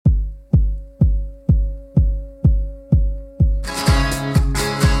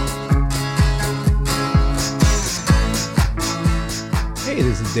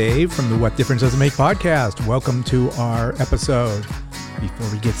is Dave from the What Difference Does It Make podcast. Welcome to our episode.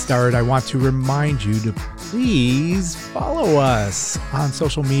 Before we get started, I want to remind you to please follow us on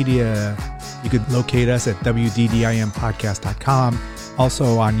social media. You could locate us at wddimpodcast.com.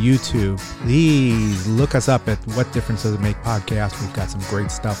 Also on YouTube. Please look us up at What Difference Does It Make podcast. We've got some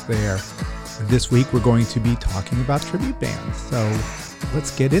great stuff there. This week, we're going to be talking about tribute bands. So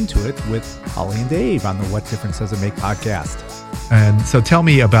let's get into it with Holly and Dave on the What Difference Does It Make podcast. And so tell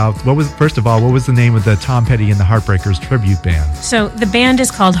me about, what was the name of the Tom Petty and the Heartbreakers tribute band? So the band is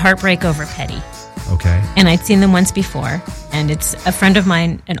called Heartbreak Over Petty. Okay. And I'd seen them once before. And it's a friend of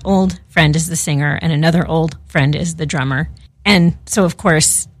mine, an old friend is the singer, and another old friend is the drummer. And so, of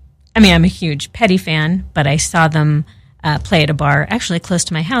course, I'm a huge Petty fan, but I saw them play at a bar actually close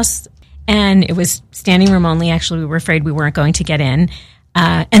to my house. And it was standing room only. Actually, we were afraid we weren't going to get in.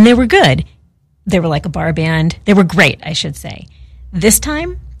 And they were good. They were like a bar band. They were great, I should say. This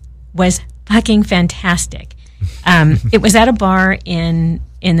time was fucking fantastic. It was at a bar in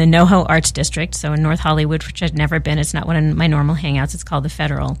the NoHo Arts District, so in North Hollywood, which I'd never been. It's not one of my normal hangouts. It's called the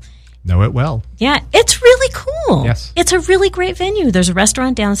Federal. Know it well. Yeah, it's really cool. Yes. It's a really great venue. There's a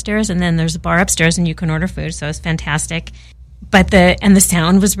restaurant downstairs, and then there's a bar upstairs, and you can order food, so it's fantastic. But the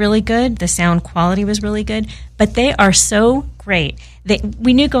sound was really good. The sound quality was really good. But they are so great.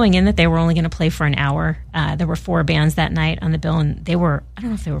 We knew going in that they were only going to play for an hour. There were 4 bands that night on the bill, and they were, I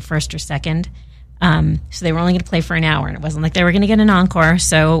don't know if they were first or second. So they were only going to play for an hour, and it wasn't like they were going to get an encore.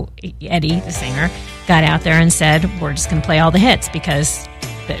 So Eddie, the singer, got out there and said, we're just going to play all the hits because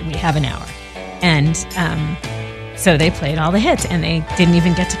we have an hour. And so they played all the hits, and they didn't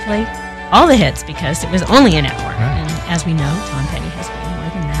even get to play all the hits because it was only an hour. Right. And as we know, Tom Petty has way more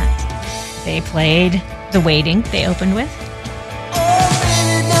than that. They played The Waiting, they opened with.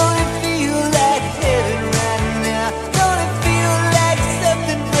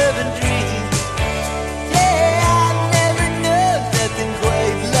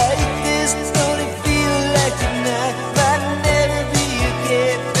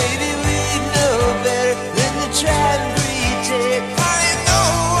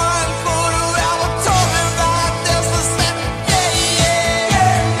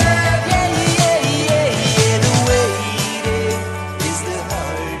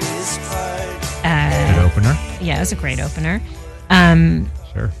 Yeah, it was a great opener.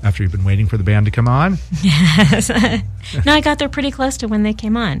 Sure. After you've been waiting for the band to come on? Yes. No, I got there pretty close to when they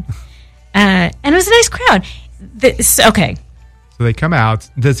came on. And it was a nice crowd. Okay. So they come out.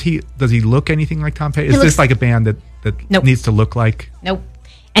 Does he look anything like Tom Petty? Is this like a band that Nope. needs to look like? Nope.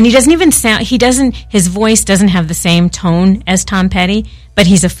 And he doesn't even sound, his voice doesn't have the same tone as Tom Petty, but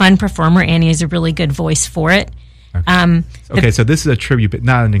he's a fun performer and he has a really good voice for it. Okay. So this is a tribute, but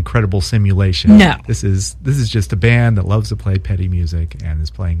not an incredible simulation. No. This is just a band that loves to play Petty music and is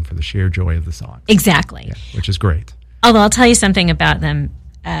playing for the sheer joy of the song. Exactly. Yeah, which is great. Although I'll tell you something about them,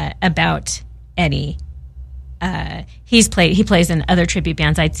 about Eddie. He plays in other tribute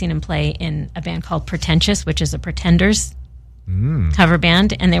bands. I'd seen him play in a band called Pretentious, which is a Pretenders cover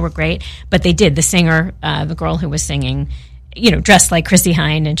band, and they were great. But they did, the singer, the girl who was singing, dressed like Chrissie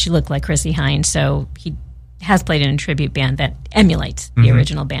Hynde, and she looked like Chrissie Hynde, so he has played in a tribute band that emulates the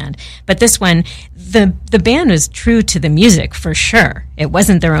original band. But this one, the band was true to the music for sure. It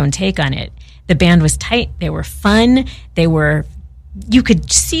wasn't their own take on it. The band was tight. They were fun. You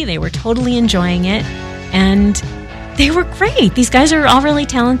could see they were totally enjoying it. And they were great. These guys are all really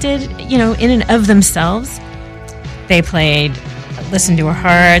talented, in and of themselves. They played Listen to Her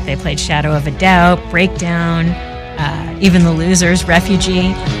Heart. They played Shadow of a Doubt, Breakdown, Even the Losers,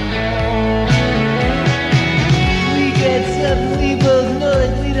 Refugee. We both know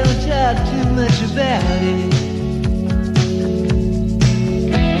that we don't talk too much about it.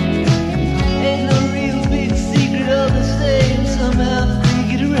 Ain't no real big secret, all the same, somehow we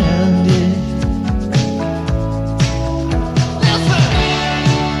get around it. Listen,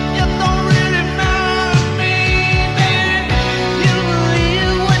 you don't really mind me, baby. You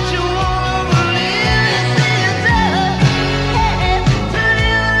believe what you want to believe. This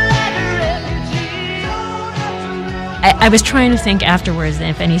is I was trying to think afterwards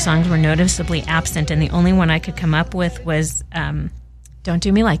if any songs were noticeably absent, and the only one I could come up with was Don't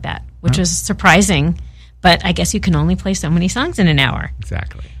Do Me Like That, which was surprising, but I guess you can only play so many songs in an hour.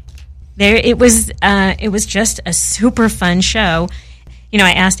 Exactly. It was just a super fun show.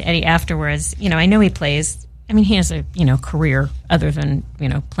 I asked Eddie afterwards, I know he plays, he has a, career other than,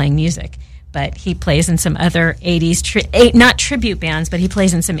 playing music, but he plays in some other 80s, not tribute bands, but he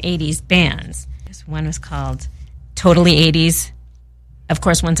plays in some 80s bands. This one was called Totally 80s. Of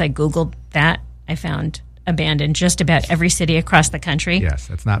course, once I Googled that, I found a band in just about every city across the country. Yes,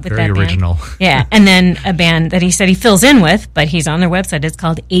 that's not with very that band. original. Yeah, and then a band that he said he fills in with, but he's on their website. It's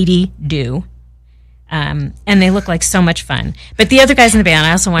called 80 Do. And they look like so much fun. But the other guys in the band,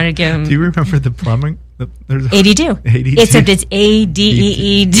 I also wanted to give them... Do you remember the plumbing? There's 80 Do. 80 Except Do. it's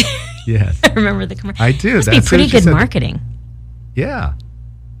A-D-E-E. Yes. I remember the commercial. I do. Must That's be pretty what you good said. marketing. Yeah.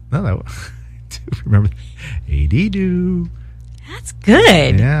 No, I do remember. 80 Do. That's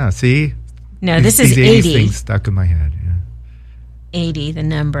good. Yeah, see? No, this These is 80s 80. things stuck in my head. Yeah. 80, the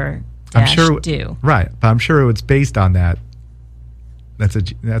number, I'm dash sure. do. Right, but I'm sure it's based on that. That's a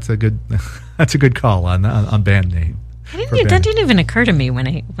good that's a good call on band name. That didn't even occur to me when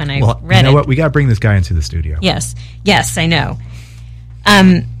I Well, read you know it. what? We got to bring this guy into the studio. Yes, I know.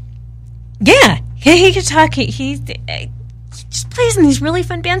 Yeah, he could talk. He just plays in these really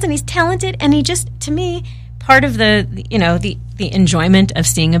fun bands, and he's talented. And he just, to me, part of the enjoyment of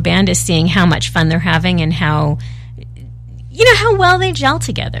seeing a band is seeing how much fun they're having and how well they gel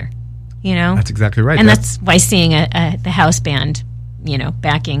together. That's exactly right. And that's why seeing the house band,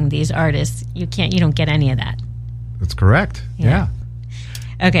 backing these artists, you don't get any of that. That's correct. Yeah.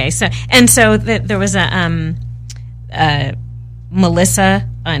 Okay, so there was a Melissa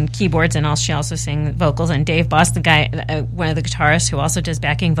on keyboards, and she also sang vocals, and Dave Boss, the guy, one of the guitarists who also does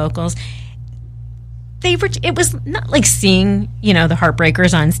backing vocals. It was not like seeing the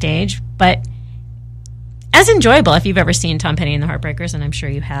Heartbreakers on stage, but as enjoyable if you've ever seen Tom Petty and the Heartbreakers, and I'm sure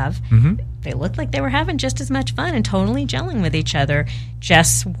you have. Mm-hmm. They looked like they were having just as much fun and totally gelling with each other.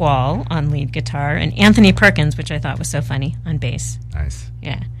 Jess Wall on lead guitar, and Anthony Perkins, which I thought was so funny, on bass. Nice.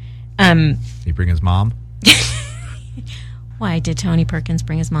 Yeah. Did he bring his mom? Why did Tony Perkins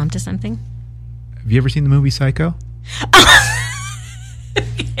bring his mom to something? Have you ever seen the movie Psycho? I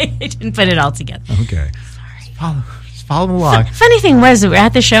didn't put it all together. Okay. Sorry. Just follow along. Funny thing was, we were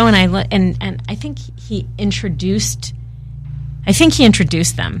at the show, and I think he introduced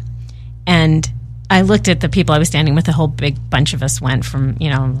them, and I looked at the people I was standing with. A whole big bunch of us went from a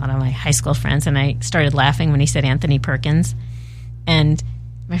lot of my high school friends, and I started laughing when he said Anthony Perkins, and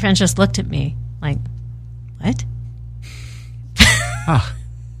my friends just looked at me like, what? Ah.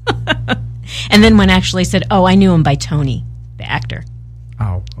 And then one actually said, "Oh, I knew him by Tony, the actor."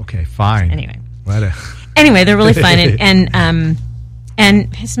 Oh, okay, fine. Anyway, they're really fun,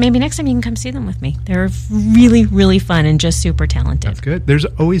 and maybe next time you can come see them with me. They're really, really fun and just super talented. That's good. There's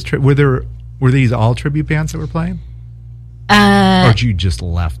always were these all tribute bands that were playing? Or you just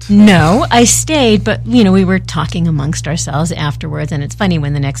left? No, I stayed, but we were talking amongst ourselves afterwards, and it's funny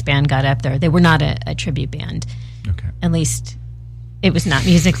when the next band got up there. They were not a tribute band. Okay. At least it was not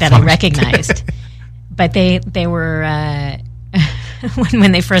music that I recognized. But they were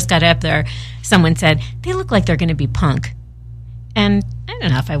when they first got up there, someone said they look like they're going to be punk, and I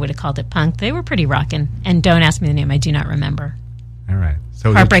don't know if I would have called it punk. They were pretty rockin'. And don't ask me the name; I do not remember. All right.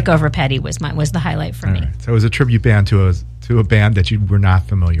 So Heartbreak Over Petty was the highlight for me. Right. So it was a tribute band to a band that you were not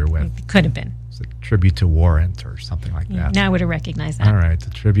familiar with. It could have been. It's a tribute to Warrant or something like that. Now I would have recognized that. All right. A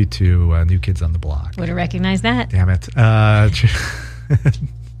tribute to New Kids on the Block. Would have recognized that. Damn it. I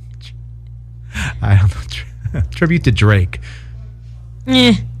don't know. Tribute to Drake.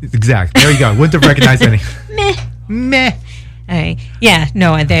 Exactly. There you go. Wouldn't have recognized any. Meh.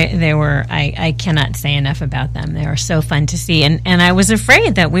 They were. I cannot say enough about them. They are so fun to see, and I was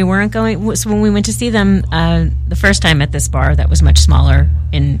afraid that we weren't going. So when we went to see them the first time at this bar that was much smaller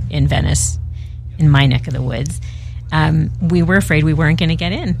in Venice, in my neck of the woods, we were afraid we weren't going to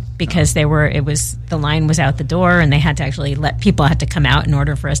get in because the line was out the door, and they had to actually people had to come out in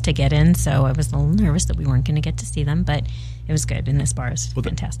order for us to get in. So I was a little nervous that we weren't going to get to see them, but it was good, and this bar is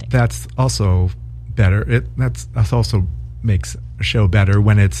fantastic. That's also better. That's also makes a show better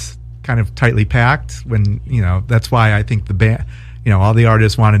when it's kind of tightly packed. When that's why I think the band, all the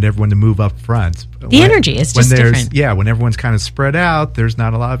artists wanted everyone to move up front. The energy is just different. Yeah, when everyone's kind of spread out, there's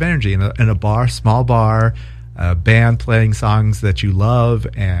not a lot of energy in a bar, small bar, a band playing songs that you love,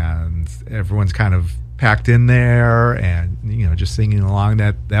 and everyone's kind of packed in there, and just singing along.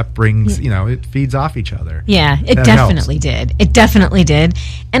 That brings it feeds off each other. Yeah, it definitely did. It definitely did,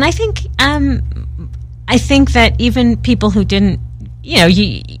 and I think that even people who didn't,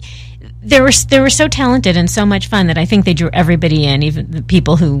 they were so talented and so much fun that I think they drew everybody in, even the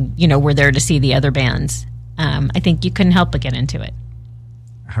people who were there to see the other bands. I think you couldn't help but get into it.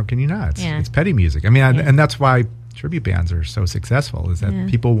 How can you not? It's Petty music. I mean, and that's why tribute bands are so successful. Is that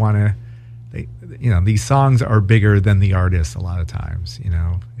people want to. These songs are bigger than the artists a lot of times.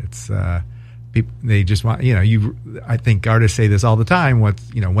 It's they just want. I think artists say this all the time.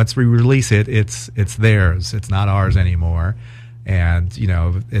 Once we release it, it's theirs. It's not ours anymore. And,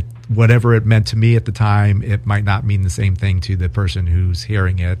 whatever it meant to me at the time, it might not mean the same thing to the person who's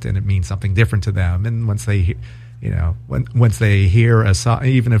hearing it, and it means something different to them. And once they, once they hear a song,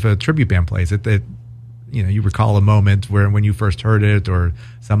 even if a tribute band plays it, you recall a moment when you first heard it, or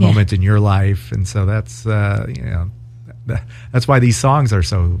some moment in your life. And so that's, that's why these songs are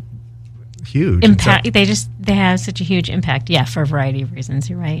so huge. Impact. They have such a huge impact. Yeah, for a variety of reasons.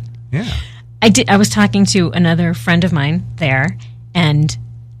 You're right. Yeah. I was talking to another friend of mine there, and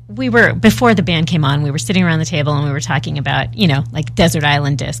before the band came on, we were sitting around the table and we were talking about, like desert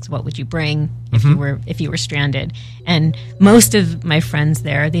island discs. What would you bring if you were stranded? And most of my friends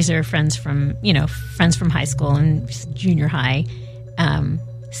there, these are friends from high school and junior high.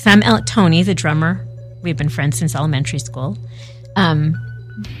 Tony, the drummer, we've been friends since elementary school.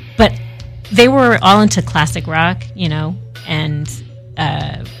 But they were all into classic rock, and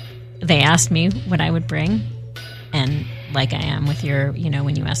they asked me what I would bring, and like I am with your,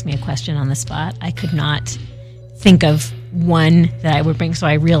 when you asked me a question on the spot, I could not think of one that I would bring. So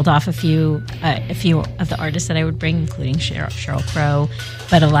I reeled off a few of the artists that I would bring, including Sheryl Crow,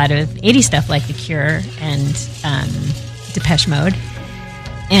 but a lot of 80s stuff like The Cure and Depeche Mode.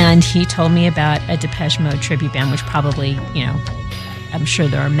 And he told me about a Depeche Mode tribute band, which probably, I'm sure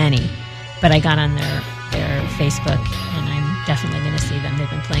there are many, but I got on their Facebook, and I'm definitely going to see them. They've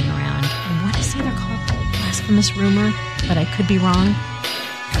been playing around. And what is they're called? Blasphemous Rumor, but I could be wrong.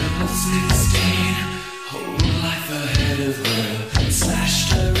 Girl 16, whole life ahead of her,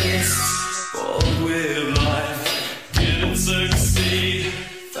 slashed her wrists, bored with life, didn't succeed.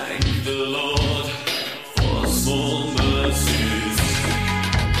 Thank the Lord for small mercies.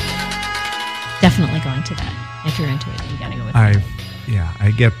 Definitely going to that. If you're into it, you got to go with it.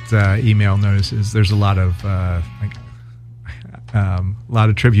 I get email notices. There's a lot of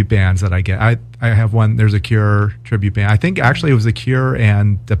tribute bands that I get. I have one. There's a Cure tribute band. I think actually it was the Cure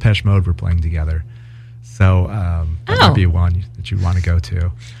and Depeche Mode were playing together. So that might be one that you want to go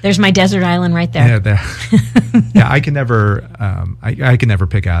to. There's my desert island right there. Yeah, I can never. I can never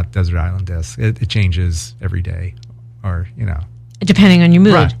pick out desert island discs. It changes every day, or depending on your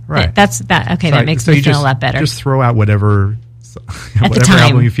mood. Right. That's that. Okay, so that makes me feel a lot better. Just throw out whatever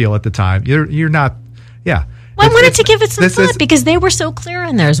album you feel at the time. You're not. Yeah. Well, I wanted to give it some thought because they were so clear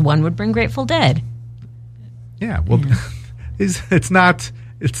on theirs. One would bring Grateful Dead. Yeah, well, it's not.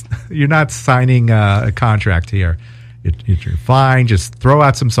 You're not signing a contract here. You're fine. Just throw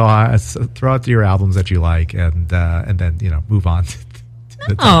out some songs, throw out your albums that you like, and then move on.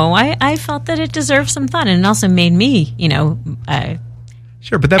 I felt that it deserved some thought, and it also made me,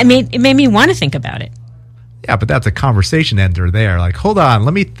 sure, but it made me want to think about it. Yeah, but that's a conversation ender there. Like, hold on,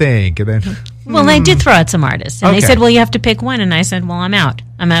 let me think, and then. Well, I did throw out some artists, and they said, "Well, you have to pick one," and I said, "Well, I'm out.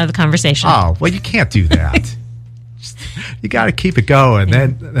 I'm out of the conversation." Oh, well, you can't do that. You got to keep it going,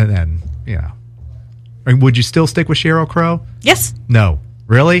 and then. I mean, would you still stick with Sheryl Crow? Yes. No.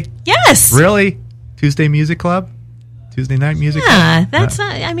 Really? Yes. Really? Tuesday Music Club? Tuesday Night Music Club? Yeah, that's.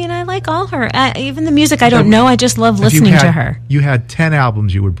 I mean, I like all her. Even the music I don't know, I just love listening to her. You had 10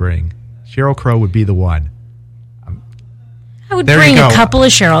 albums you would bring. Sheryl Crow would be the one. I would bring a couple of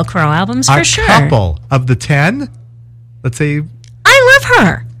Sheryl Crow albums for sure. A couple of the 10? Let's say. I love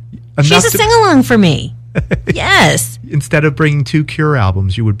her. She's a sing-along for me. Yes. Instead of bringing 2 Cure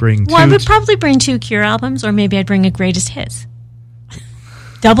albums, you would bring 2. Well, I would probably bring 2 Cure albums, or maybe I'd bring a Greatest Hits.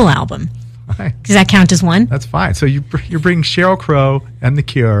 Double album. Right. Does that count as one? That's fine. So you're bringing Sheryl Crow and The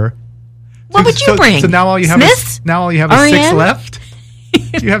Cure. What would you bring? So now all you have Smiths? is 6 left?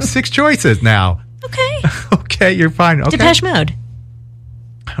 You have 6 choices now. Okay. Okay, you're fine. Okay. Depeche Mode.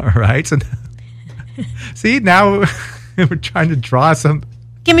 All right. So, see, now we're trying to draw some.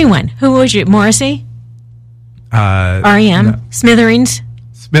 Give me one. Who was you? Morrissey? REM? No. Smithereens?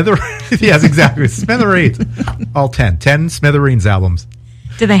 Smithereens. Yes, exactly. Smithereens. All 10. 10 Smithereens albums.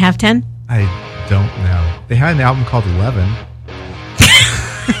 Do they have 10? I don't know. They had an album called 11.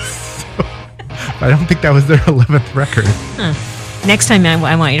 I don't think that was their 11th record. Huh. Next time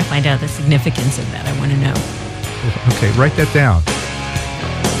I want you to find out the significance of that. I want to know. Okay, write that down.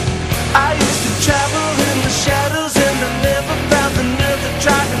 I used to travel in the shadows and I never found the nerve to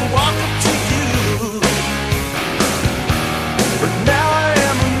try and walk up to you. But now I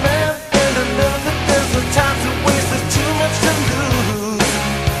am a man and I know that there's no time to waste, there's too much to lose.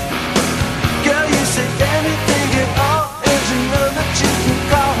 Girl, you say anything at all, and you know that you can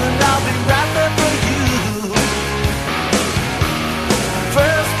call and I'll be right there for you.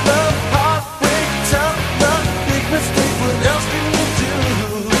 First love, heartbreak, tough love, big mistake, what else can you do?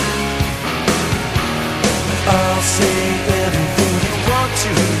 I'll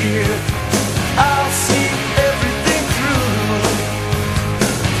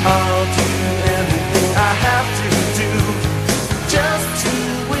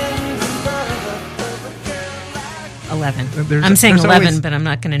 11. I'm saying 11, but I'm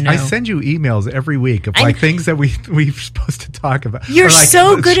not going to know. I send you emails every week of like things that we're supposed to talk about. You're like,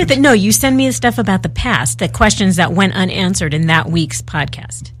 so good at that. No, you send me the stuff about the past, the questions that went unanswered in that week's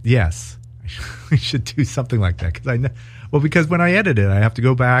podcast. Yes. We should do something like that because when I edit it, I have to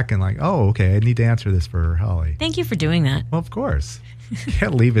go back and like, oh, okay, I need to answer this for Holly. Thank you for doing that. Well, of course. You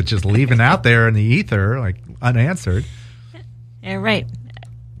can't leave it just leaving out there in the ether, like unanswered. Yeah, right.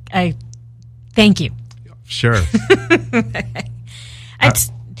 Thank you. Sure. Do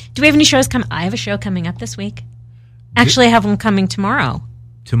we have any shows coming? I have a show coming up this week. Actually, I have one coming tomorrow.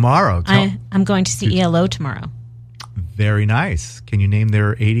 Tomorrow? I'm going to see ELO tomorrow. Very nice. Can you name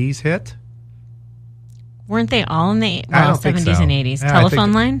their 80s hit? Weren't they all in the 70s and 80s? Yeah,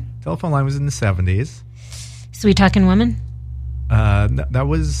 Telephone Line? Telephone Line was in the 70s. Sweet Talking Woman? That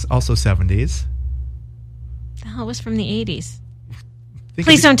was also 70s. The hell was from the 80s?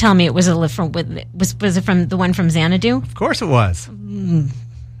 Please don't tell me it was was it from the one from Xanadu? Of course it was.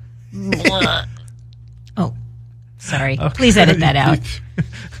 Oh, sorry. Okay. Please edit that out.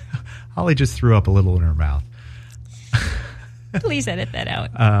 Holly just threw up a little in her mouth. Please edit that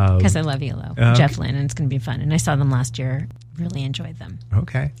out because I love ELO. Jeff Lynne, and it's going to be fun. And I saw them last year. Really enjoyed them.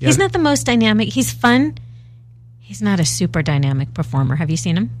 Okay. Yeah. He's not the most dynamic. He's fun. He's not a super dynamic performer. Have you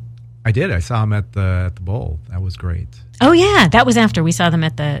seen him? I did. I saw him at the Bowl. That was great. Oh yeah, that was after we saw them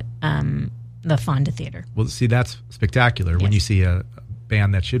at the Fonda Theater. Well, see, that's spectacular. Yes. When you see a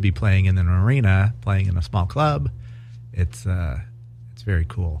band that should be playing in an arena playing in a small club, it's very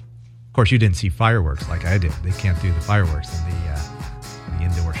cool. Of course, you didn't see fireworks like I did. They can't do the fireworks in the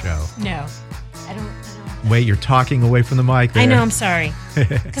indoor show. No, I don't. Wait, you're talking away from the mic there. I know, I'm sorry.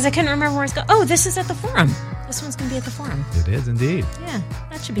 Because I couldn't remember where it's going. Oh, this is at the Forum. This one's going to be at the Forum. It is indeed. Yeah,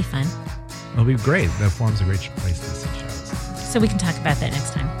 that should be fun. It'll be great. The Forum's a great place to see shows. So we can talk about that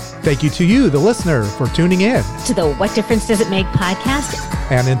next time. Thank you to you, the listener, for tuning in to the What Difference Does It Make podcast.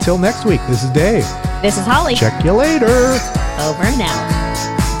 And until next week, this is Dave. This is Holly. Check you later. Over and out.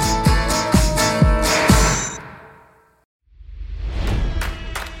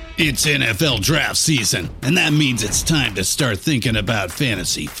 It's NFL draft season, and that means it's time to start thinking about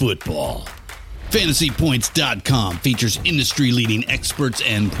fantasy football. FantasyPoints.com features industry-leading experts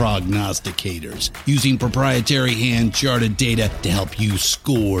and prognosticators using proprietary hand-charted data to help you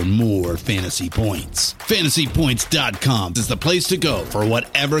score more fantasy points. FantasyPoints.com is the place to go for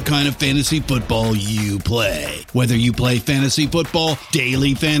whatever kind of fantasy football you play. Whether you play fantasy football,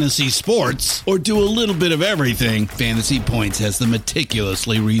 daily fantasy sports, or do a little bit of everything, Fantasy Points has the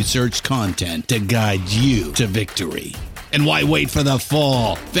meticulously researched content to guide you to victory. And why wait for the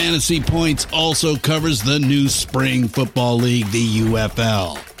fall? Fantasy Points also covers the new spring football league, the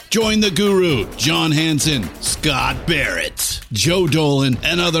UFL. Join the guru, John Hansen, Scott Barrett, Joe Dolan,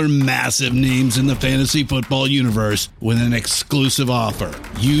 and other massive names in the fantasy football universe with an exclusive offer.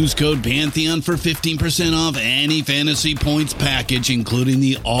 Use code Pantheon for 15% off any Fantasy Points package, including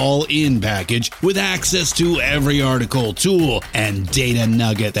the all-in package, with access to every article, tool, and data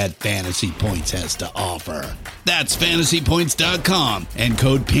nugget that Fantasy Points has to offer. That's FantasyPoints.com and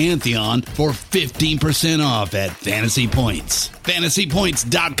code Pantheon for 15% off at Fantasy Points.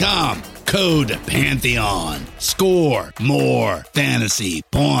 FantasyPoints.com, code Pantheon. Score more fantasy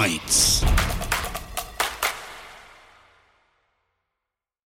points.